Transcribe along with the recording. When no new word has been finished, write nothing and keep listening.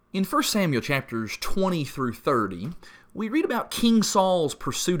In 1 Samuel chapters 20 through 30, we read about King Saul's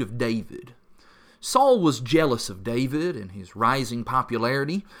pursuit of David. Saul was jealous of David and his rising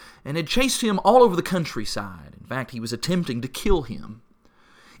popularity and had chased him all over the countryside. In fact, he was attempting to kill him.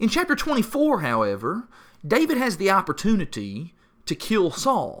 In chapter 24, however, David has the opportunity to kill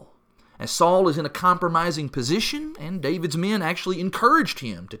Saul, as Saul is in a compromising position, and David's men actually encouraged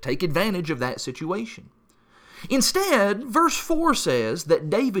him to take advantage of that situation. Instead, verse 4 says that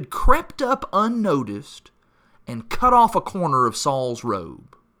David crept up unnoticed and cut off a corner of Saul's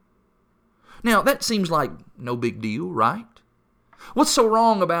robe. Now, that seems like no big deal, right? What's so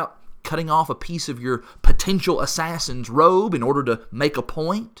wrong about cutting off a piece of your potential assassin's robe in order to make a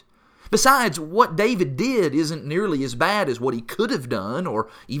point? Besides, what David did isn't nearly as bad as what he could have done, or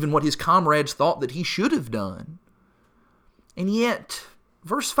even what his comrades thought that he should have done. And yet,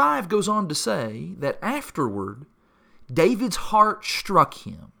 verse 5 goes on to say that afterward, David's heart struck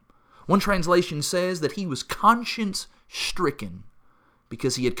him. One translation says that he was conscience-stricken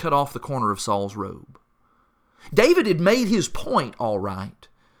because he had cut off the corner of Saul's robe. David had made his point all right,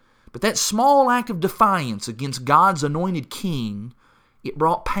 but that small act of defiance against God's anointed king, it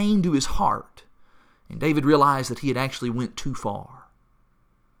brought pain to his heart, and David realized that he had actually went too far.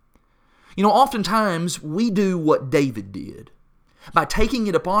 You know, oftentimes we do what David did by taking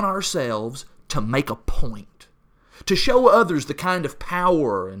it upon ourselves to make a point, to show others the kind of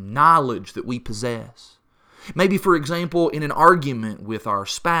power and knowledge that we possess. Maybe, for example, in an argument with our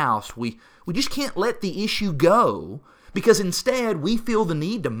spouse, we just can't let the issue go because instead we feel the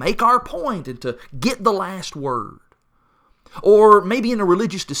need to make our point and to get the last word. Or maybe in a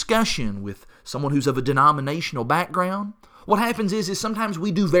religious discussion with someone who's of a denominational background, what happens is sometimes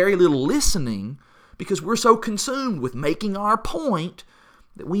we do very little listening because we're so consumed with making our point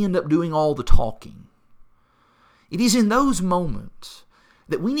that we end up doing all the talking. It is in those moments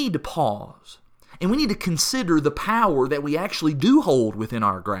that we need to pause and we need to consider the power that we actually do hold within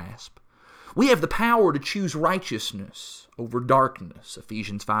our grasp. We have the power to choose righteousness over darkness,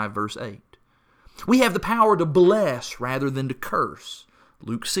 Ephesians 5 verse 8. We have the power to bless rather than to curse,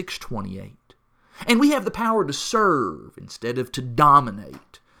 Luke 6:28. And we have the power to serve instead of to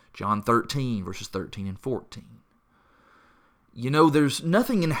dominate, John 13 verses 13 and 14. You know, there's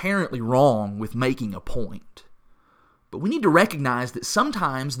nothing inherently wrong with making a point. But we need to recognize that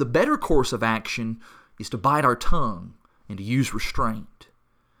sometimes the better course of action is to bite our tongue and to use restraint.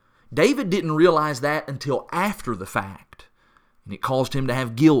 David didn't realize that until after the fact, and it caused him to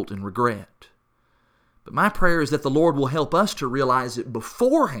have guilt and regret. But my prayer is that the Lord will help us to realize it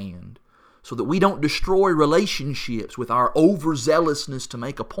beforehand so that we don't destroy relationships with our overzealousness to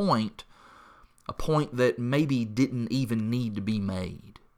make a point that maybe didn't even need to be made.